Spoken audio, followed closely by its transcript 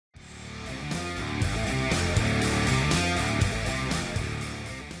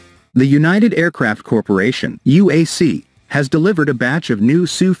The United Aircraft Corporation (UAC) has delivered a batch of new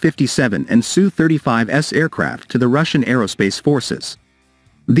Su-57 and Su-35S aircraft to the Russian Aerospace Forces.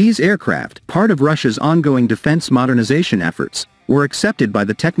 These aircraft, part of Russia's ongoing defense modernization efforts, were accepted by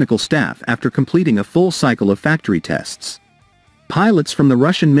the technical staff after completing a full cycle of factory tests. Pilots from the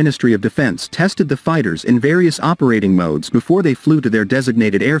Russian Ministry of Defense tested the fighters in various operating modes before they flew to their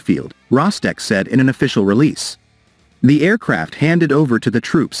designated airfield, Rostec said in an official release. The aircraft handed over to the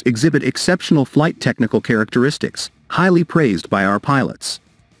troops exhibit exceptional flight technical characteristics, highly praised by our pilots.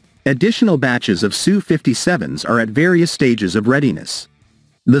 Additional batches of Su-57s are at various stages of readiness.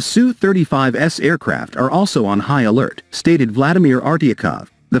 The Su-35S aircraft are also on high alert, stated Vladimir Artyakov,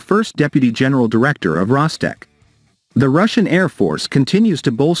 the first Deputy General Director of Rostec. The Russian Air Force continues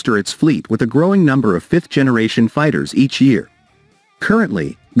to bolster its fleet with a growing number of fifth-generation fighters each year.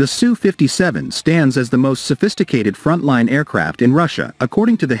 Currently, the Su-57 stands as the most sophisticated frontline aircraft in Russia,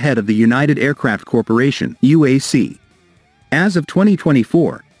 according to the head of the United Aircraft Corporation (UAC). As of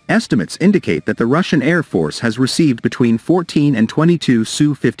 2024, estimates indicate that the Russian Air Force has received between 14 and 22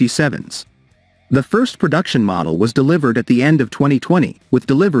 Su-57s. The first production model was delivered at the end of 2020, with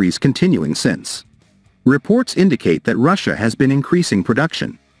deliveries continuing since. Reports indicate that Russia has been increasing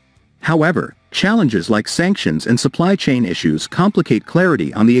production. However, challenges like sanctions and supply chain issues complicate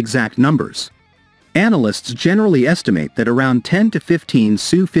clarity on the exact numbers. Analysts generally estimate that around 10 to 15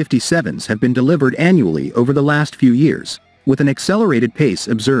 Su-57s have been delivered annually over the last few years, with an accelerated pace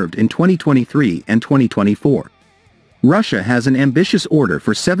observed in 2023 and 2024. Russia has an ambitious order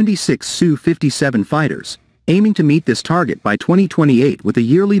for 76 Su-57 fighters, aiming to meet this target by 2028 with a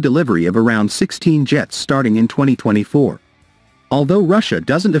yearly delivery of around 16 jets starting in 2024. Although Russia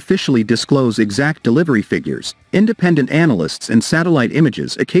doesn't officially disclose exact delivery figures, independent analysts and satellite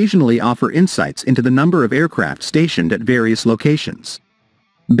images occasionally offer insights into the number of aircraft stationed at various locations.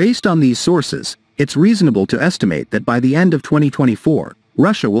 Based on these sources, it's reasonable to estimate that by the end of 2024,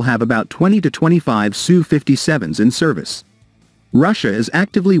 Russia will have about 20 to 25 Su-57s in service. Russia is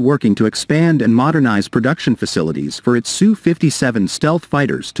actively working to expand and modernize production facilities for its Su-57 stealth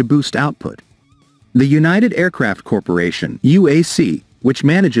fighters to boost output. The United Aircraft Corporation (UAC), which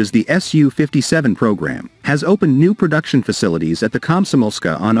manages the Su-57 program, has opened new production facilities at the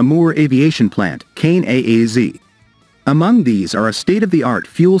Komsomolska-on-Amur Aviation Plant (KN-AAZ). Among these are a state-of-the-art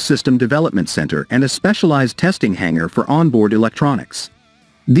fuel system development center and a specialized testing hangar for onboard electronics.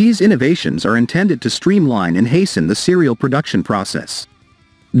 These innovations are intended to streamline and hasten the serial production process.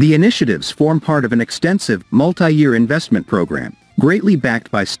 The initiatives form part of an extensive, multi-year investment program, greatly backed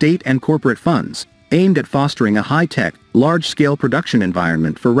by state and corporate funds, aimed at fostering a high-tech, large-scale production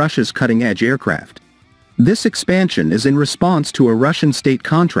environment for Russia's cutting-edge aircraft. This expansion is in response to a Russian state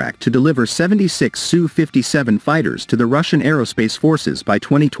contract to deliver 76 Su-57 fighters to the Russian Aerospace Forces by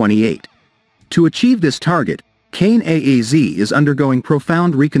 2028. To achieve this target, KN-AAZ is undergoing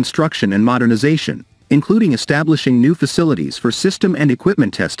profound reconstruction and modernization, including establishing new facilities for system and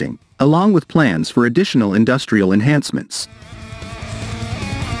equipment testing, along with plans for additional industrial enhancements.